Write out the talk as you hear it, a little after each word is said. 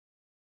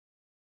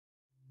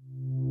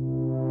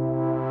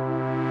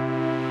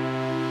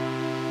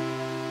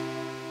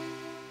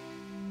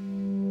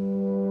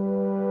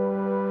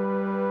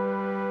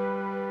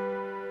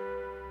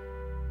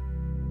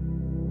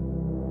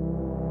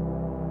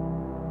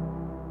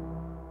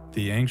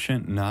The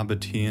ancient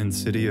Nabatean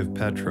city of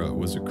Petra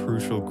was a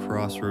crucial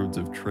crossroads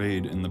of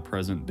trade in the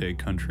present-day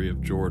country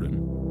of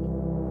Jordan.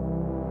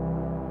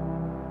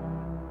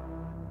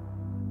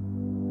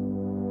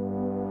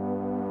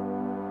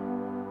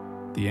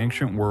 The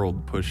ancient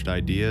world pushed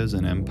ideas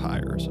and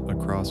empires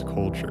across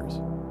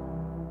cultures.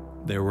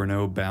 There were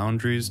no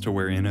boundaries to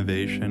where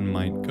innovation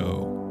might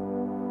go.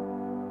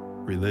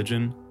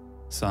 Religion,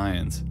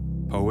 science,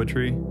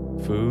 poetry,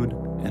 food,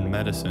 and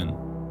medicine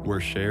were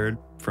shared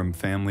from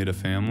family to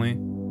family,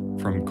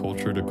 from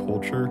culture to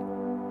culture,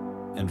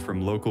 and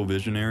from local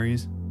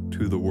visionaries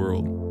to the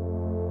world.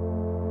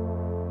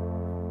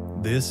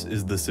 This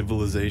is the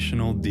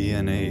civilizational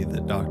DNA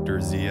that Dr.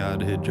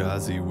 Ziyad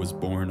Hijazi was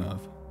born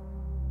of.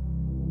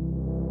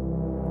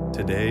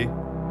 Today,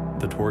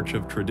 the torch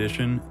of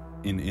tradition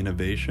in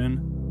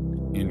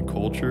innovation, in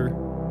culture,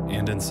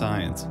 and in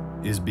science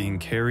is being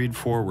carried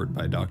forward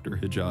by Dr.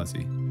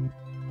 Hijazi.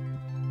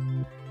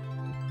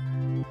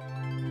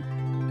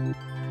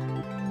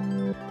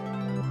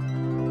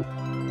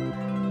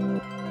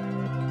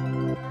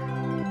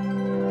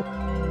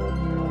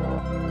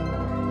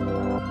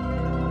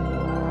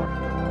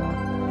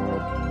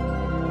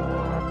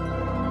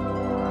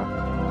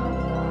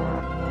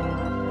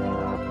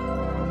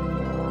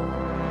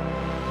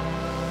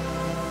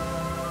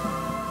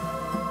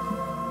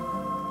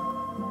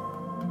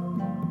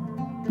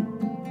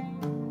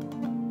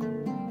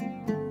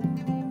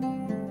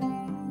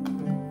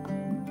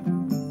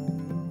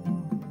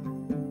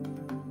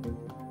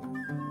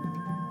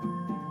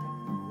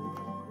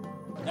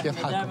 كيف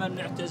حالك؟ دائما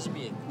نعتز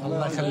بك.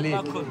 الله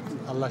يخليك.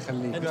 الله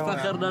يخليك. انت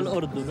فخرنا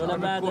الاردن ولا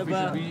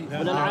مادبا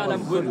ولا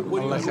العالم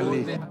كله. الله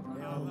يخليك.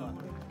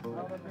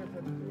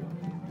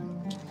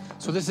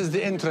 So this is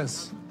the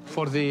entrance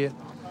for the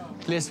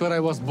place where I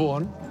was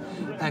born,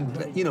 and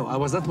you know I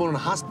was not born in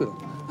a hospital.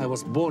 I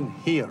was born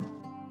here.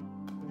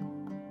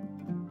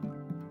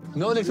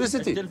 No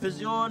electricity.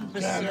 التلفزيون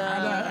بس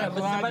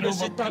زمان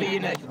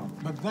الستينات.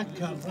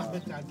 بتذكر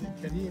رحت عند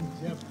الكريم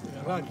جاب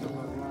راجل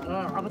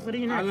على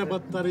بطارية على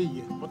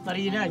بطارية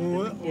بطاريات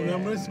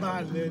ولما نسمع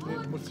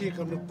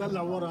الموسيقى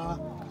بنطلع وراها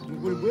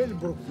نقول وين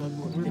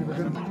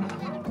بروكلاند.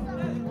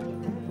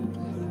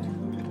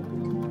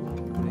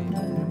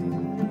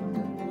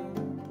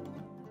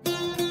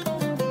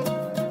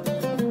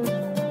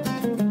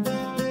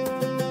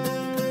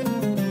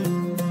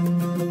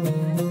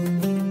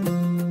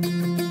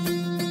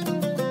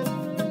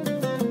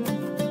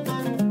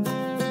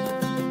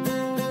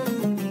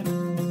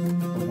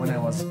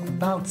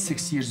 About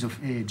 6 years of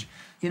age.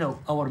 You know,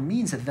 our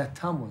means at that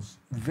time was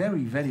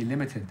very, very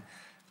limited.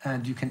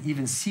 And you can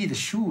even see the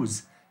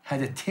shoes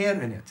had a tear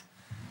in it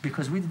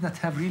because we did not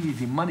have really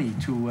the money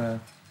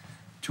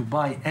to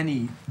buy any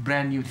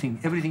brand new thing.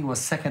 Everything was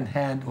second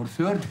hand or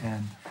third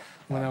hand.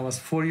 When I was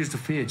 4 years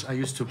of age, I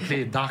used to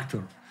play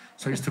doctor.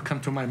 So I used to come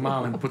to my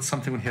mom and put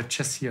something on her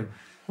chest here.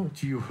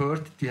 Do you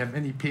hurt? Do you have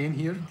any pain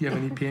here? Do you have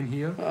any pain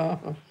here?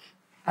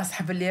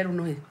 أصحى في الليل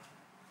وإنه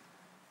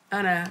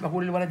أنا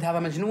بقول الولد هذا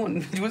مجنون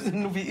بجوز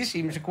إنه في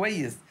إشي مش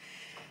كويس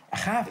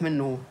أخاف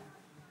منه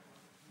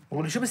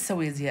بقول له شو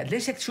بتسوي يا زياد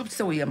ليش هيك شو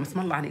بتسوي يا اسم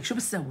الله عليك شو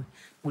بتسوي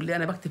بقول لي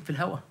أنا بكتب في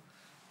الهواء.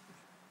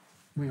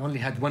 We only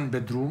had one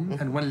bedroom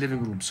and one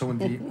living room. So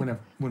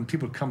when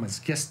people come as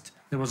guests,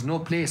 there was no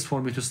place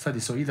for me to study.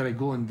 So either I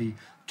go in the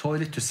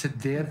toilet to sit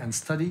there and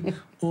study,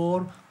 or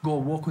go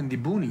walk in the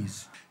boonies,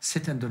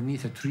 sit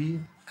underneath a tree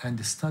and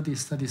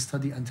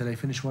study until I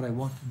finish what I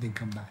want, and then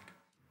come back.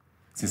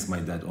 Since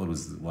my dad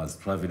always was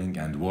traveling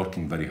and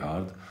working very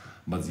hard,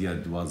 but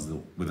Ziyad was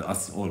with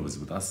us, always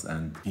with us,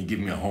 and he gave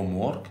me a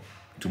homework.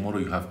 Tomorrow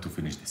you have to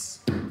finish this.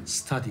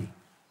 Study,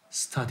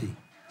 study,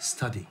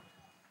 study,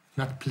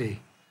 not play.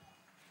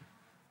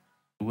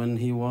 When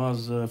he was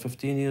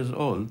 15 years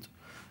old,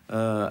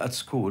 at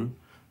school,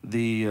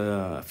 the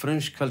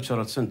French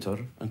Cultural Center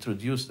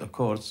introduced a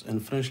course in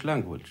French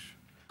language.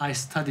 I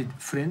studied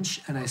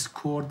French and I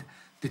scored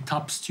the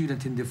top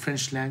student in the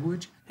French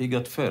language. He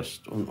got first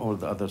on all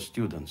the other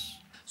students.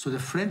 So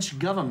the French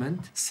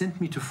government sent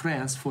me to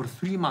France for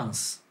 3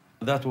 months.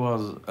 That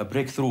was a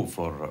breakthrough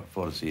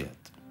for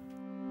Ziyad.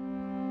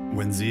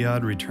 When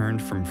Ziyad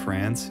returned from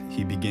France,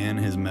 he began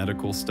his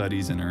medical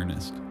studies in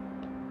earnest.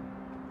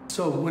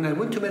 So when I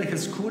went to medical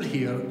school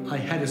here, I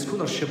had a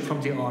scholarship from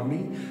the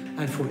army,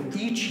 and for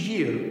each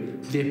year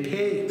they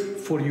pay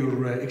for your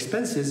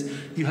expenses.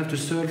 You have to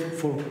serve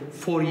for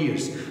 4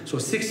 years. So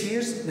 6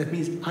 years, that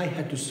means I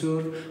had to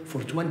serve for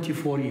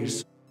 24 years.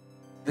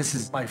 This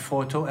is my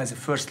photo as a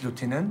first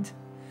lieutenant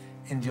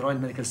in the Royal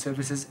Medical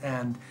Services,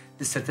 and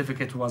this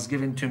certificate was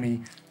given to me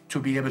to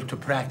be able to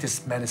practice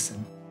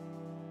medicine.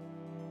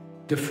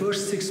 The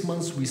first 6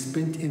 months we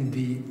spent in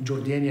the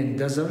Jordanian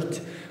desert,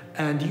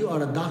 and you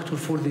are a doctor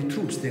for the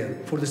troops there,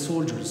 for the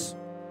soldiers.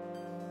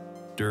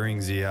 During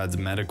Ziyad's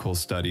medical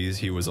studies,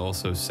 he was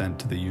also sent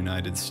to the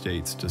United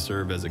States to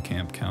serve as a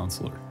camp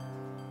counselor.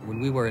 When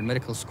we were in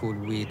medical school,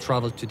 we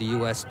traveled to the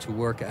U.S. to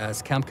work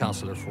as camp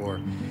counselor for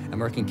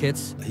American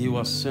kids. He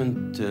was sent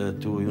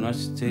to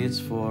United States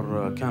for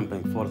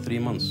camping for 3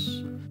 months.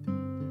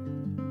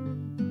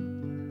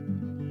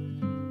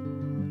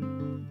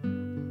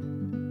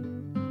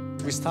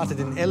 We started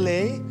in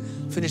LA,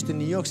 finished in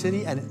New York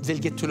City, and they'll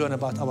get to learn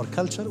about our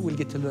culture, we'll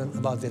get to learn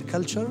about their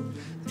culture,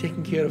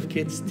 taking care of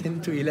kids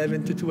 10 to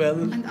 11 to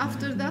 12. And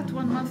after that,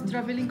 1 month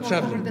traveling all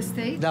over the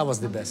state? That was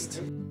the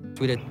best.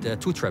 We did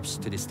 2 trips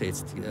to the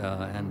States,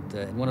 and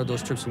in one of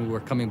those trips when we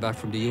were coming back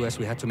from the US,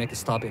 we had to make a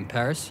stop in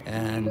Paris,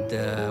 and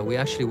we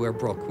actually were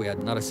broke. We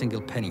had not a single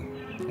penny,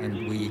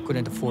 and we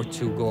couldn't afford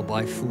to go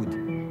buy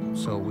food.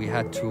 So we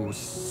had to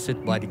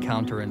sit by the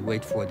counter and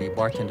wait for the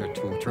bartender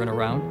to turn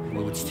around.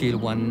 We would steal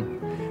one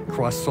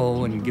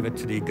croissant and give it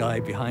to the guy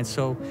behind.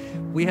 So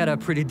we had a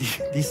pretty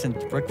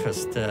decent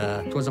breakfast.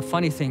 It was a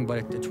funny thing, but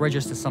it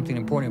registered something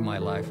important in my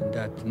life, and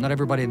that not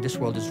everybody in this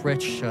world is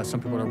rich. Some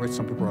people are rich,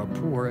 some people are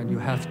poor, and you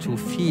have to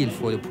feel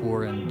for the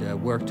poor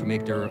and work to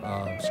make their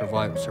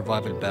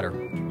survival better.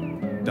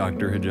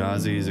 Dr.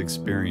 Hijazi's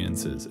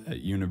experiences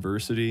at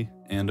university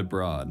and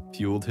abroad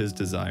fueled his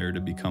desire to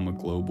become a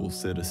global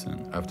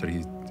citizen. After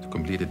he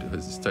completed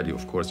his study,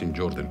 of course, in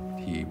Jordan,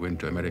 he went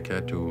to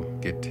America to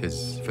get his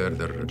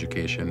further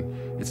education.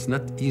 It's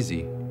not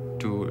easy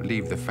to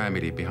leave the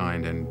family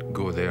behind and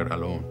go there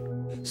alone.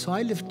 So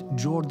I left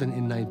Jordan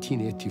in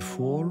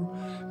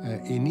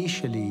 1984,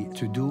 initially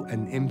to do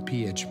an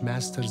MPH,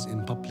 Master's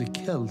in Public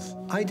Health.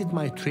 I did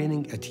my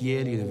training at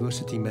Yale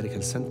University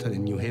Medical Center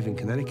in New Haven,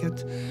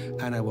 Connecticut,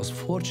 and I was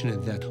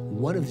fortunate that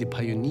one of the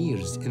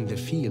pioneers in the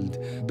field,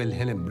 Bill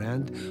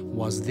Hillenbrand,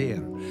 was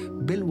there.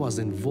 Bill was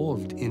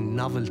involved in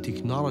novel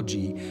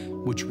technology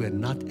which were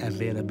not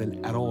available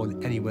at all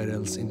anywhere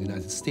else in the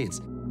United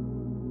States.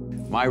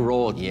 My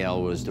role at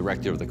Yale was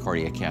director of the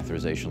Cardiac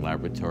Catheterization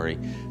Laboratory,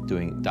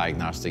 doing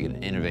diagnostic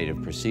and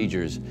innovative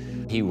procedures.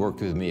 He worked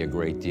with me a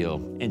great deal.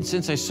 And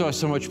since I saw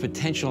so much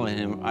potential in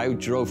him, I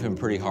drove him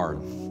pretty hard.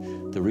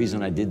 The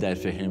reason I did that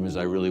for him is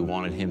I really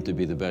wanted him to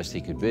be the best he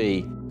could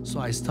be.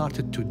 So I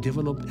started to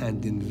develop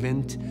and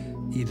invent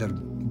either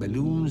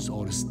balloons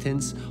or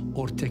stents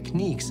or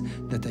techniques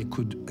that I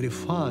could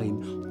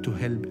refine to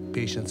help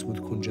patients with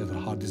congenital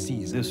heart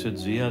disease. This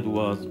Ziyad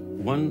was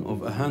one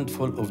of a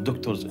handful of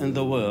doctors in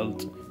the world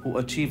who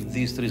achieved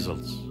these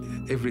results.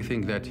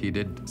 Everything that he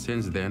did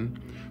since then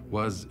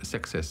was a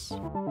success.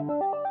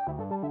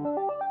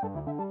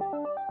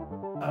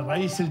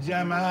 رئيس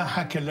الجامعة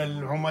حكى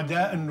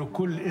للعمداء إنه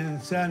كل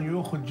إنسان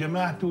يأخذ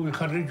جماعته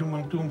ويخرجهم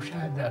ويعطيهم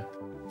شهادات.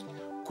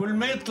 كل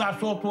ما يطلع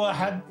صوت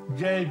واحد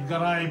جايب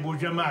قرايب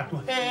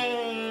وجماعته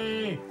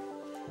هي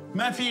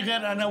ما في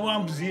غير أنا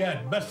وام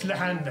زياد بس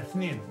لحالنا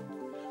اثنين.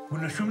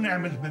 قلنا شو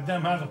بنعمل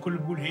قدام هذا كله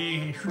بقول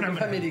هي شو نعمل؟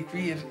 فاميلي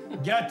كبير.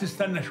 جات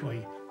تستنى شوي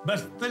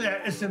بس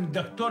طلع اسم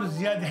دكتور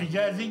زياد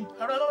حجازي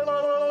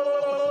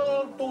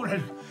طول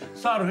حزب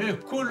صاروا هيك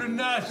كل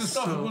الناس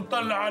يصفقوا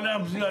ويطلعوا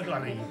على زياد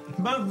علي.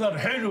 منظر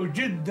حلو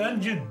جدا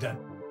جدا.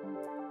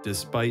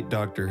 Despite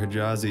Dr.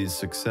 Hijazi's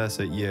success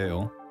at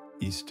Yale,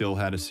 he still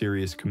had a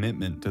serious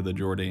commitment to the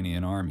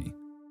Jordanian army.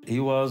 He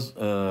was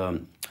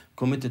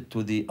committed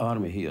to the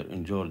army here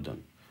in Jordan,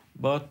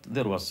 but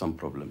there was some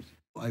problems.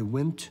 I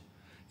went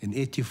in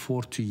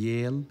 '84 to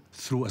Yale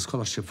through a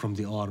scholarship from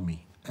the army.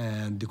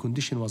 And the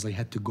condition was I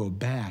had to go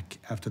back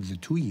after the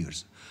 2 years.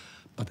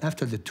 But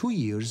after the 2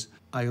 years,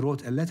 I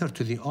wrote a letter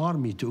to the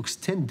army to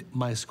extend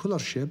my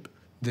scholarship.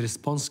 The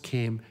response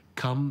came,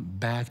 come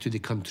back to the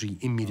country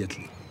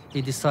immediately.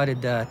 He decided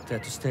that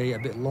to stay a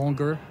bit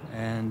longer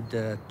and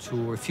to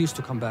refuse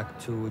to come back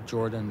to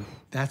Jordan.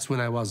 That's when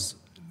I was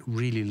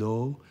really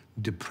low,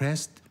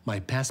 depressed. My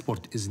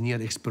passport is near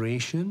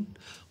expiration.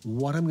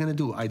 What am I going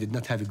to do? I did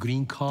not have a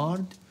green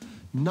card,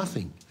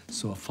 nothing.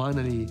 So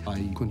finally, I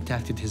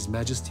contacted His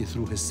Majesty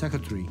through his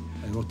secretary.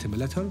 I wrote him a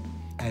letter,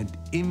 and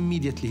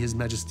immediately His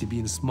Majesty,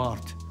 being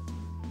smart,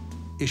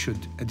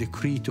 issued a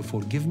decree to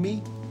forgive me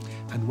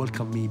and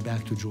welcome me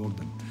back to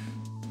Jordan.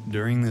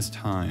 During this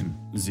time,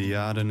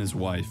 Ziyad and his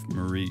wife,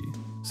 Marie,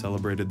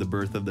 celebrated the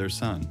birth of their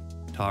son,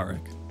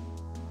 Tariq.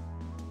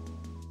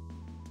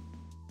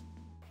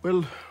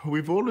 Well,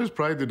 we've always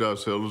prided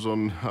ourselves on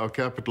our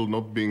capital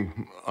not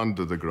being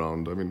under the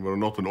ground. I mean,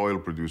 we're not an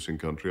oil-producing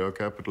country. Our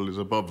capital is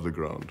above the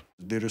ground.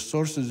 The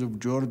resources of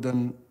Jordan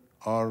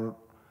are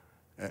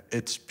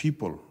its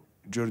people.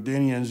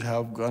 Jordanians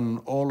have gone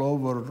all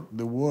over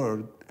the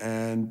world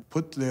and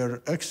put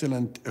their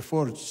excellent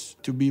efforts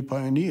to be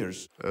pioneers.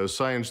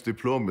 Science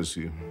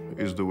diplomacy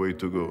is the way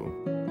to go.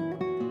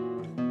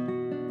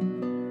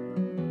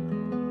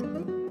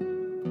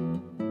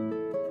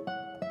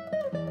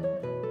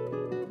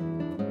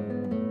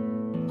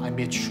 I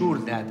made sure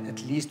that at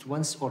least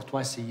once or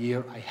twice a year,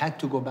 I had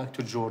to go back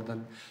to Jordan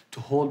to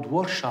hold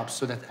workshops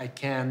so that I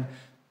can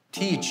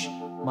teach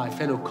my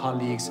fellow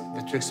colleagues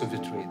the tricks of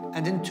the trade.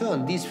 And in turn,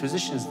 these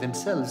physicians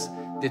themselves,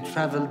 they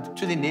traveled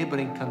to the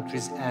neighboring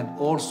countries and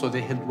also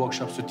they held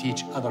workshops to teach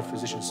other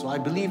physicians. So I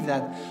believe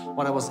that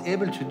what I was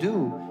able to do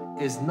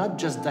is not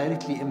just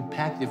directly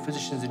impact the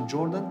physicians in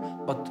Jordan,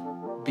 but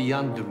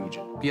beyond the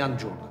region, beyond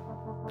Jordan.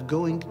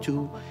 Going to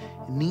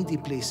needy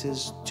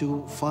places to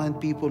find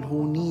people who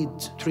need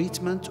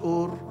treatment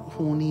or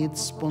who need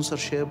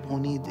sponsorship, who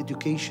need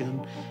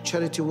education,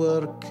 charity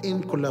work in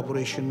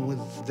collaboration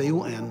with the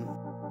UN.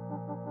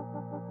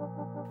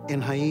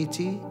 In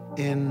Haiti,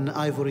 in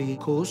Ivory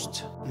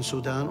Coast, in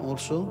Sudan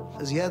also.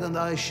 Ziyad and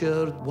I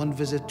shared one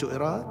visit to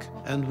Iraq,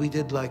 and we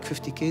did like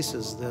 50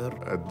 cases there.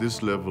 At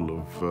this level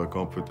of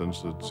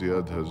competence that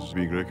Ziyad has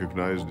been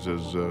recognized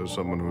as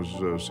someone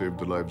who's saved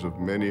the lives of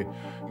many.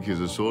 He's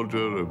a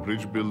soldier, a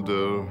bridge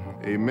builder,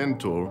 a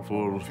mentor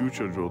for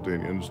future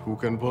Jordanians who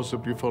can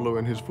possibly follow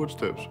in his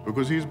footsteps,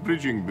 because he's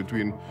bridging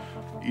between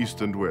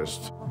East and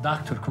West.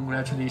 Doctor,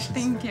 congratulations.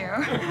 Thank you.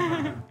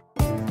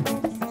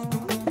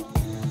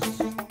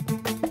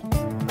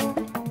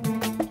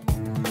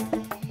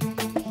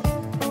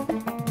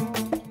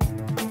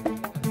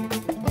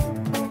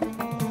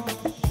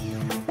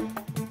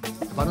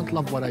 If I don't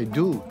love what I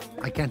do,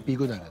 I can't be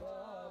good at it.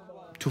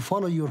 To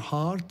follow your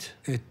heart,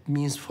 it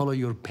means follow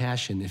your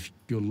passion. If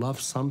you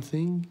love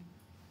something,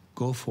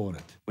 go for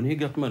it. When he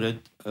got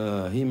married,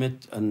 he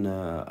met an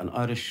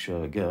Irish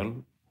girl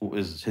who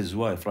is his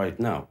wife right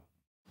now.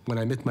 When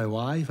I met my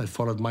wife, I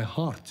followed my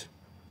heart.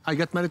 I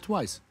got married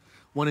twice.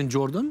 One in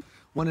Jordan,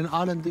 one in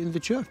Ireland in the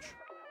church.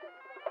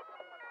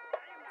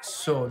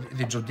 So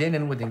the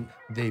Jordanian wedding,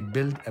 they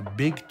build a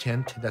big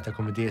tent that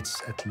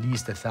accommodates at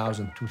least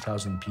 1,000,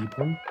 2,000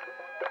 people.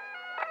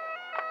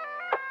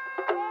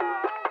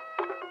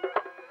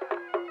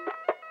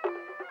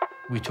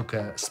 We took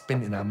a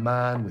spin in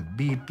Amman with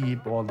beep,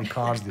 beep, all the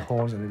cars, the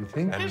horns and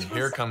everything. And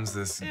here comes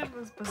this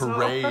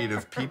parade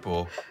of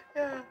people.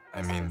 Yeah.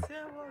 I mean...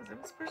 It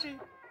was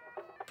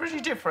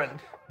pretty different.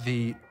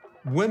 The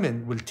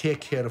women will take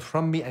care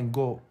from me and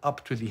go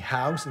up to the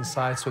house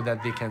inside so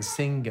that they can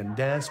sing and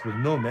dance with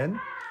no men.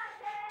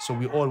 So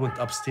we all went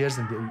upstairs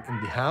in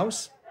the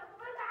house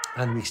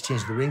and we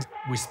exchanged the rings.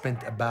 We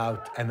spent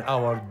about an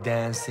hour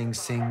dancing,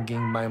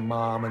 singing, my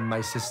mom and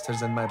my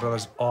sisters and my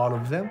brothers, all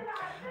of them.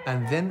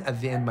 And then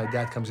at the end, my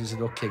dad comes and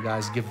said, okay,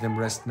 guys, give them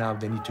rest now.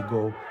 They need to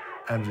go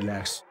and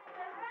relax.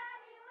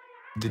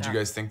 Did you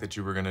guys think that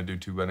you were going to do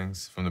 2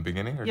 weddings from the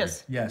beginning? Or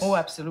Yes. Yes. Oh,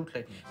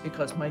 absolutely.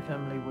 Because my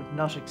family would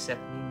not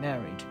accept me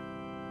married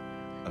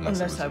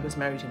unless I was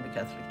married in the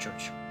Catholic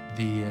Church.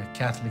 The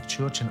Catholic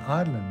Church in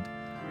Ireland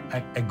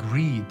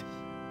agreed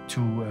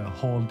to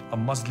hold a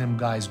Muslim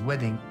guy's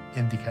wedding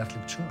in the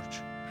Catholic Church.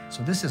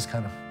 So this is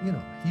kind of,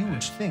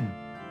 huge thing.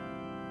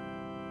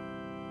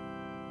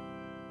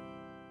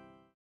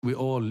 We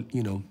all,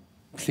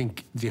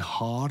 think the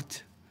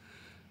heart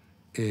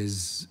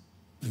is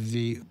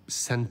the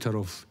center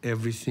of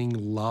everything,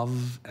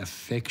 love,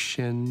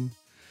 affection.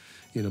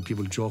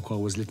 People joke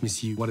always, let me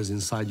see what is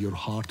inside your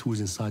heart, who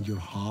is inside your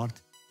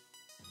heart.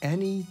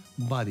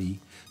 Anybody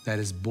that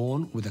is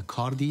born with a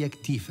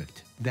cardiac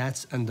defect,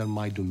 that's under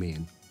my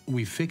domain.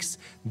 We fix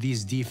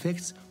these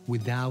defects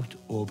without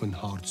open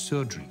heart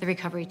surgery. The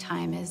recovery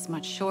time is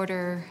much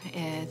shorter.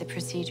 The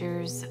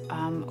procedures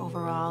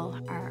overall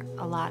are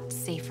a lot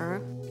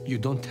safer. You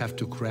don't have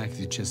to crack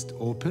the chest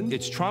open.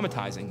 It's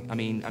traumatizing.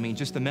 I mean,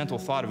 just the mental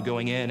thought of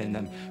going in and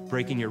then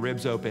breaking your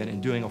ribs open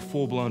and doing a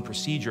full-blown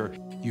procedure.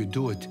 You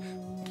do it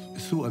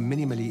through a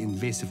minimally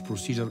invasive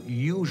procedure,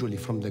 usually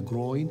from the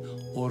groin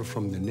or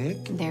from the neck.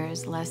 There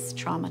is less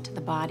trauma to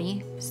the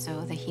body,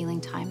 so the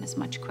healing time is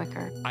much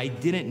quicker. I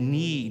didn't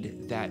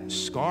need that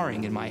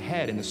scarring in my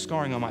head and the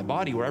scarring on my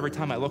body where every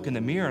time I look in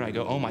the mirror and I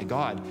go, oh my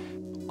God.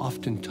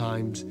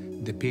 Oftentimes,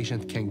 the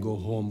patient can go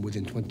home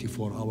within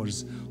 24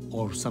 hours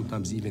or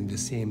sometimes even the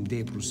same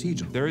day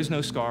procedure. There is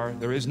no scar,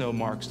 there is no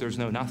marks, there's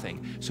no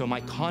nothing. So my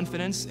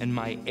confidence and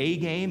my A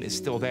game is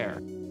still there.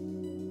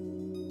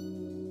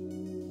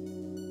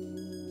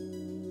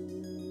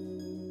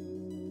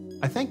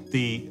 I think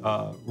the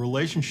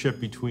relationship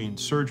between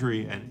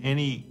surgery and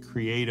any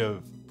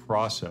creative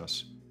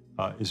process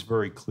is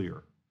very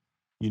clear.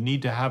 You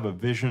need to have a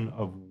vision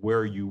of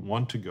where you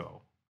want to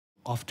go.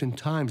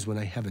 Oftentimes, when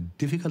I have a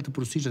difficult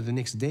procedure the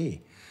next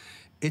day,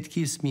 it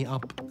keeps me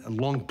up a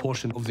long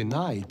portion of the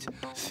night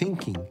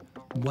thinking,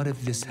 what if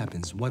this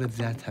happens? What if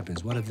that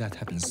happens? What if that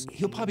happens?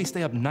 He'll probably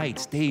stay up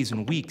nights, days,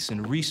 and weeks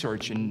and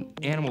research and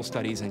animal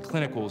studies and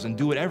clinicals and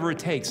do whatever it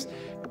takes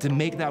to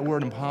make that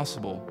word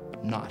impossible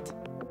not.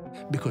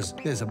 Because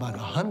there's about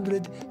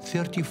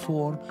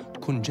 134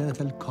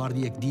 congenital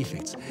cardiac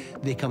defects.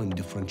 They come in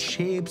different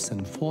shapes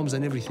and forms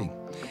and everything.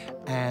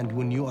 And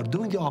when you are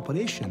doing the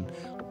operation,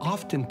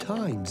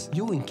 oftentimes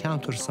you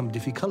encounter some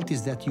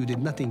difficulties that you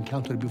did not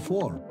encounter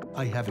before.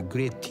 I have a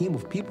great team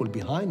of people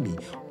behind me,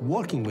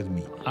 working with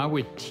me.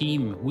 Our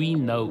team, we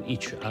know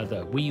each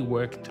other. We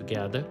work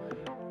together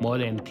more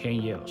than 10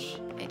 years.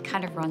 It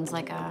kind of runs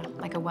like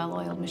a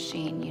well-oiled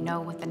machine. You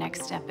know what the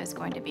next step is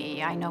going to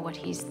be. I know what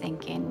he's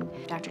thinking.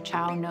 Dr.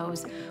 Chow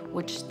knows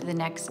the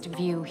next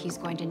view he's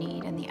going to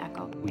need in the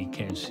echo. We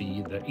can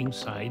see the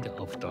inside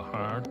of the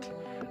heart,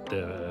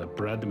 the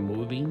blood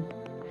moving,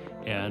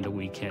 and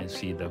we can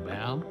see the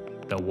valve,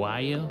 the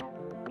wire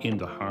in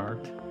the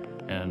heart,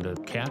 and the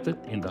catheter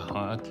in the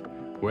heart,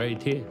 where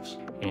it is,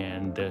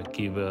 and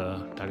give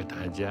Dr.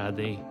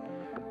 Hijazi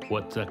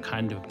what the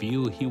kind of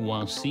view he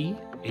wants to see,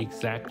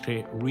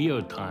 exactly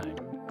real time.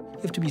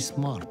 You have to be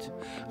smart.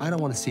 I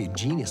don't want to say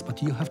genius,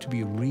 but you have to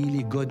be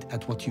really good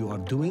at what you are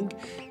doing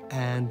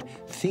and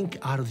think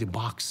out of the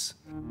box.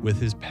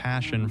 With his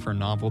passion for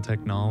novel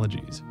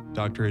technologies,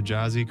 Dr.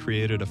 Hijazi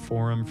created a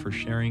forum for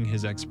sharing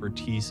his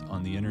expertise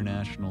on the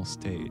international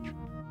stage.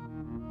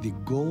 The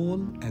goal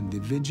and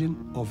the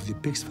vision of the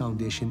PICS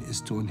Foundation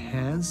is to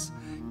enhance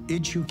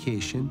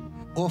education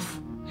of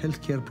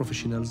healthcare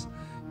professionals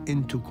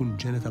into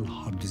congenital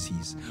heart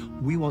disease.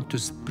 We want to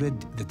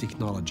spread the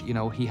technology. You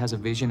know, he has a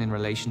vision in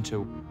relation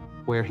to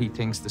where he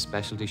thinks the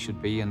specialty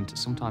should be, and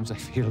sometimes I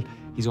feel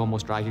he's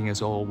almost dragging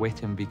us all with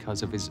him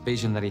because of his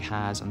vision that he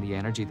has and the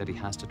energy that he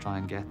has to try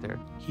and get there.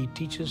 He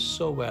teaches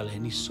so well,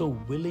 and he's so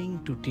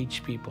willing to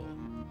teach people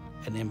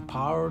and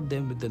empower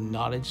them with the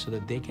knowledge so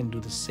that they can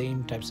do the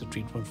same types of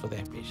treatment for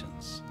their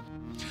patients.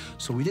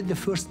 So we did the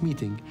first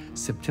meeting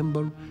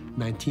September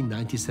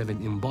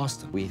 1997 in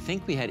Boston. We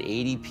think we had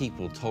 80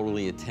 people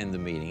totally attend the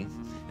meeting.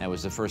 That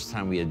was the first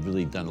time we had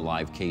really done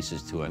live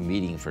cases to a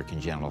meeting for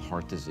congenital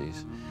heart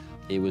disease.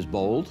 It was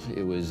bold,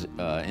 it was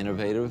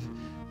innovative,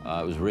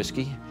 it was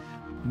risky.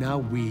 Now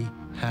we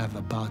have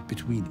about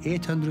between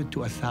 800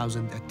 to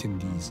 1,000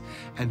 attendees,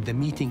 and the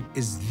meeting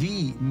is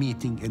the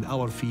meeting in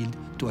our field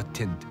to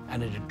attend.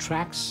 And it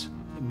attracts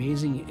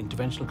amazing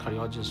interventional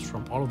cardiologists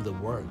from all over the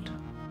world.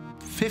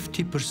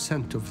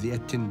 50% of the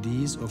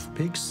attendees of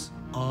PICS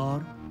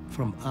are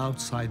from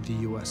outside the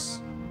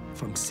US,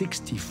 from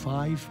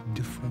 65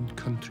 different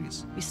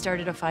countries. We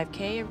started a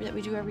 5K that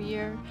we do every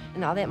year,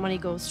 and all that money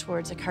goes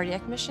towards a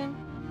cardiac mission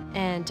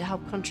and to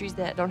help countries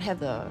that don't have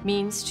the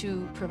means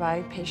to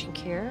provide patient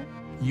care.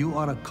 You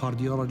are a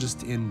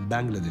cardiologist in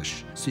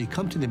Bangladesh, so you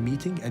come to the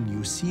meeting and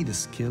you see the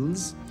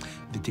skills,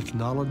 the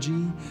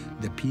technology,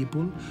 the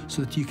people,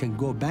 so that you can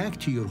go back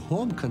to your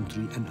home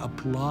country and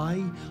apply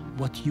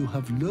what you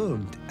have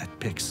learned at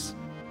PICS.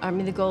 I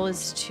mean, the goal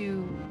is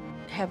to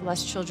have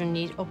less children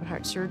need open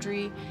heart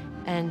surgery,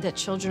 and that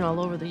children all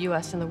over the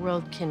US and the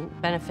world can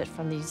benefit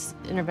from these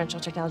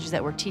interventional technologies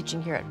that we're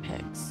teaching here at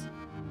PICS.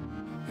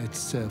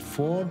 It's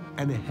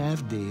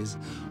 4.5 days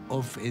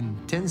of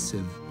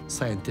intensive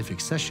scientific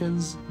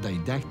sessions,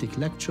 didactic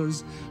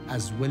lectures,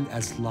 as well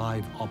as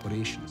live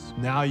operations.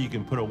 Now you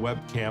can put a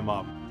webcam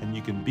up and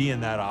you can be in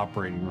that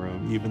operating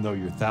room even though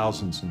you're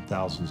thousands and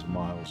thousands of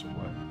miles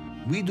away.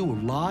 We do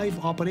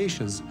live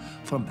operations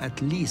from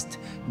at least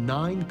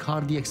 9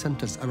 cardiac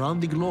centers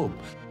around the globe,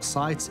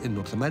 sites in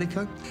North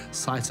America,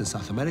 sites in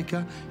South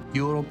America,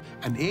 Europe,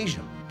 and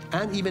Asia,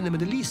 and even the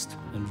Middle East.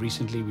 And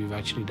recently, we've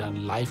actually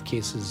done live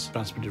cases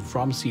transmitted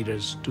from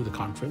Cedars to the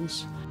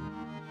conference.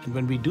 And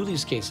when we do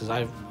these cases,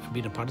 I've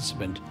been a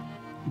participant,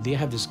 they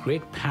have this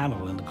great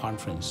panel in the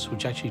conference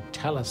which actually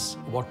tell us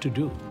what to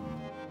do.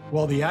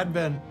 Well, the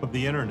advent of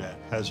the internet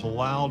has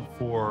allowed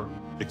for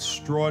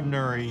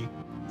extraordinary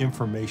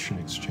information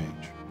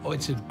exchange. Oh,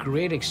 it's a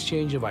great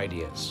exchange of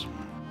ideas.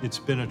 It's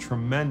been a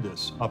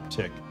tremendous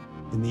uptick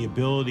in the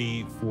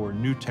ability for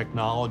new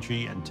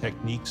technology and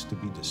techniques to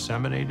be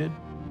disseminated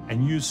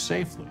and used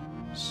safely.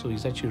 So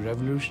he's actually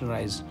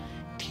revolutionized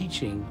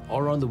teaching all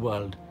around the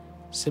world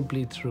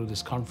simply through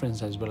this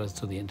conference as well as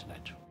through the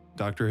internet.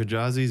 Dr.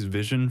 Hijazi's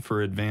vision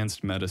for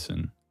advanced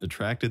medicine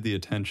attracted the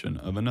attention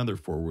of another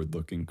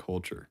forward-looking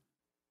culture.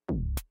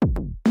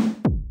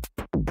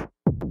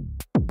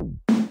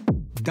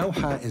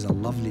 Doha is a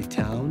lovely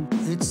town.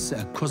 It's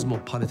a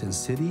cosmopolitan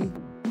city.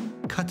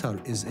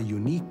 Qatar is a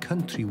unique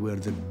country where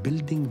they're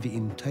building the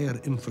entire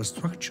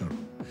infrastructure.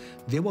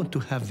 They want to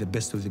have the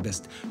best of the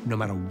best, no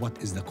matter what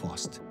is the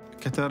cost.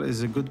 Qatar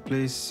is a good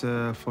place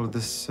for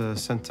this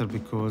center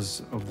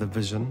because of the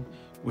vision,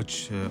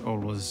 which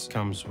always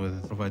comes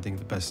with providing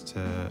the best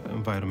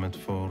environment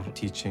for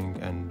teaching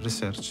and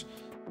research.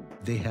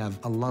 They have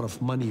a lot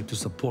of money to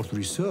support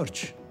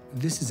research.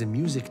 This is a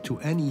music to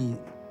any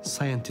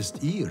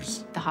scientist's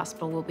ears. The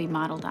hospital will be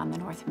modeled on the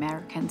North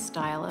American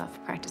style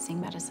of practicing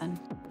medicine.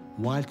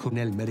 Weill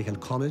Cornell Medical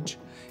College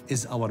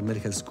is our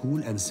medical school,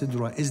 and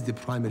Sidra is the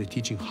primary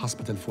teaching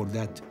hospital for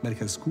that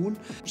medical school.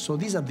 So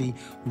these are the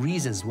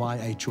reasons why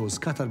I chose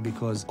Qatar,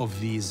 because of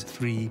these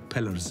 3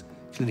 pillars: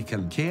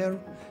 clinical care,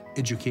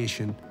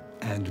 education,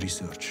 and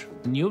research.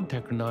 New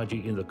technology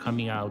is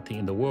coming out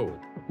in the world.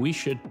 We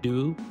should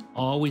do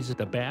always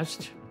the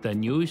best, the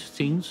newest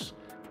things.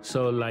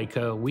 So like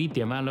we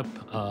develop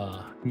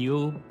a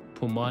new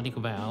pulmonic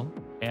valve,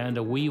 and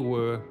we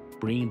will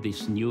bring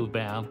this new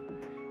valve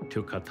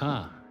to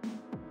Qatar.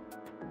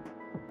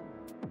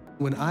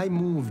 When I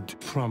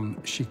moved from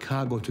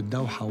Chicago to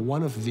Doha,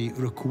 one of the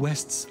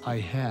requests I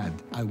had,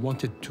 I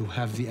wanted to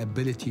have the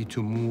ability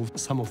to move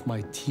some of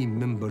my team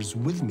members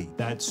with me.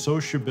 That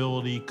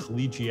sociability,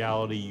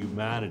 collegiality,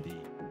 humanity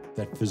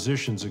that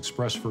physicians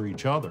express for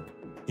each other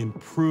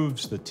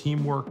improves the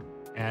teamwork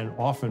and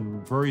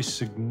often very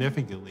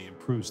significantly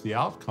improves the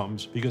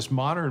outcomes, because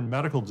modern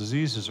medical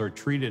diseases are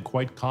treated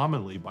quite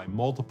commonly by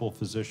multiple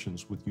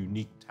physicians with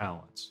unique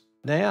talents.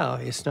 Now,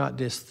 it's not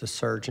just the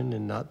surgeon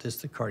and not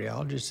just the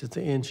cardiologist, it's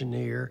the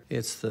engineer,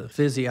 it's the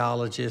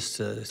physiologist,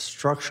 the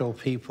structural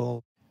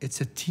people.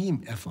 It's a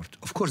team effort.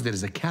 Of course, there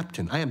is a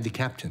captain. I am the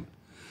captain.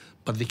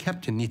 But the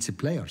captain needs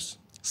players,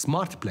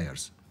 smart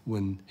players.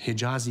 When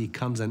Hijazi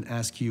comes and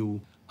asks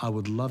you, I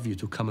would love you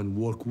to come and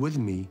work with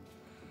me,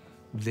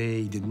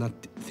 they did not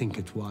think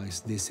it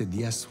twice. They said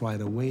yes right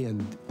away,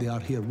 and they are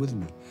here with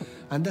me.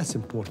 And that's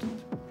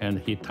important. And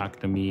he talked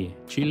to me,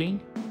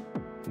 chilling.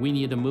 We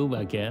need to move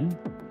again.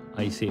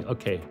 I say,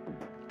 okay,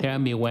 tell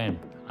me when.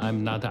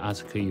 I'm not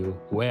asking you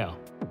where.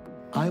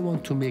 I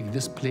want to make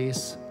this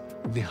place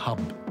the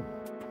hub.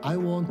 I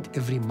want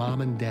every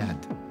mom and dad,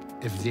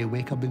 if they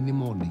wake up in the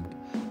morning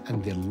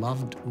and their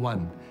loved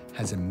one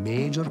has a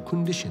major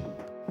condition,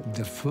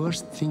 the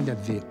first thing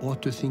that they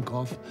ought to think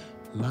of,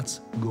 let's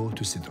go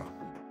to Sidra.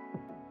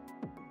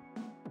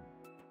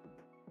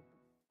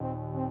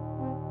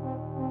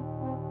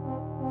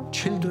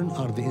 Children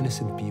are the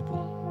innocent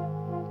people.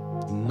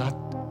 Not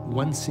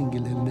one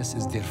single illness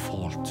is their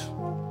fault.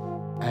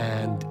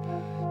 And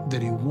the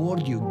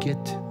reward you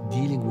get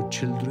dealing with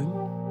children,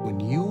 when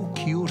you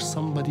cure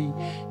somebody,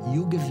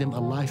 you give them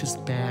a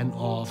lifespan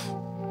of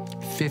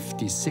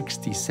 50,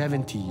 60,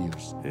 70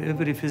 years.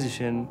 Every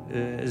physician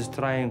is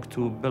trying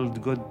to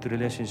build good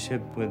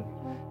relationship with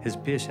his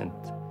patient.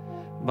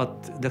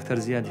 But Dr.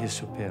 Ziyad is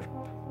superb,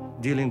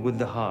 dealing with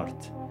the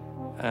heart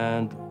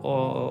and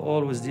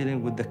always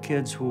dealing with the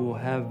kids who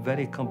have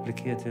very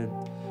complicated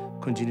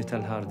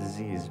congenital heart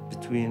disease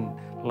between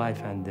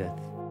life and death.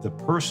 The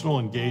personal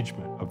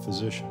engagement of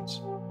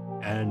physicians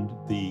and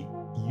the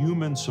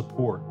human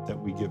support that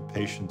we give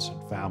patients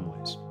and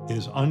families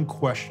is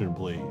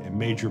unquestionably a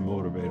major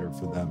motivator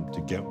for them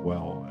to get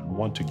well and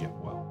want to get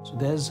well. So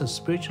there's a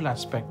spiritual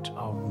aspect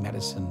of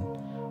medicine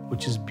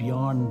which is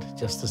beyond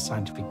just the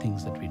scientific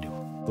things that we do.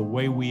 The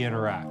way we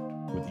interact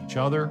with each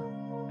other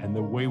and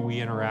the way we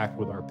interact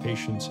with our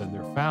patients and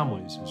their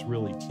families is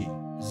really key.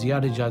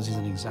 Ziyad Hijazi is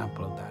an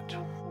example of that.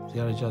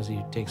 Ziyad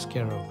Hijazi takes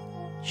care of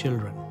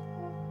children,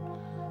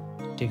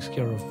 takes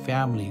care of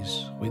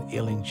families with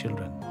ailing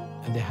children.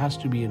 And there has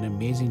to be an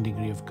amazing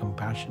degree of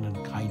compassion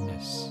and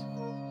kindness.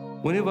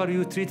 Whenever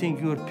you're treating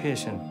your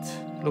patient,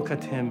 look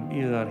at him.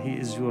 Either he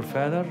is your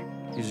father,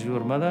 he's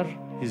your mother,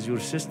 he's your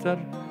sister,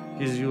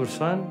 he's your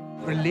son.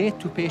 Relate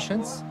to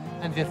patients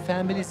and their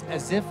families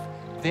as if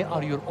they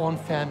are your own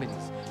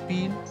families.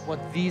 Feel what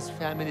these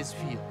families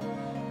feel.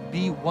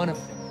 Be one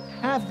of them.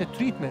 Half the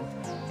treatment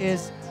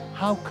is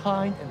how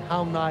kind and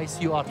how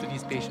nice you are to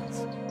these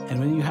patients. And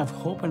when you have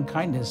hope and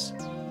kindness,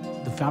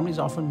 the families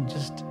often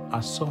just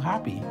are so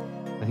happy.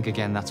 I think,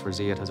 again, that's where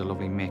Ziyad has a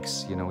lovely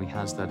mix. You know, he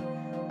has that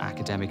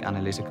academic,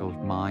 analytical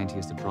mind. He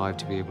has the drive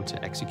to be able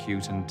to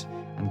execute and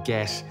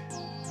get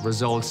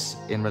results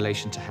in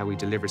relation to how he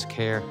delivers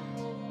care.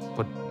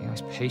 But, you know,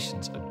 his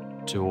patients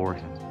adore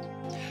him.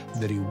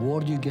 The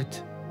reward you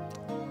get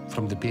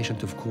from the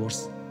patient, of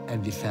course,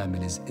 and the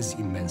families is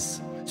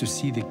immense. To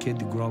see the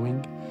kid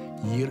growing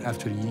year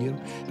after year,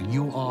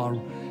 you are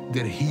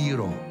their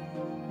hero.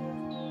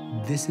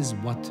 This is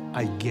what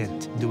I get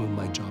doing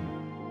my job.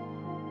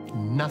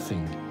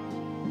 Nothing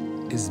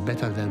is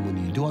better than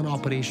when you do an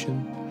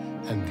operation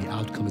and the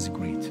outcome is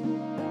great.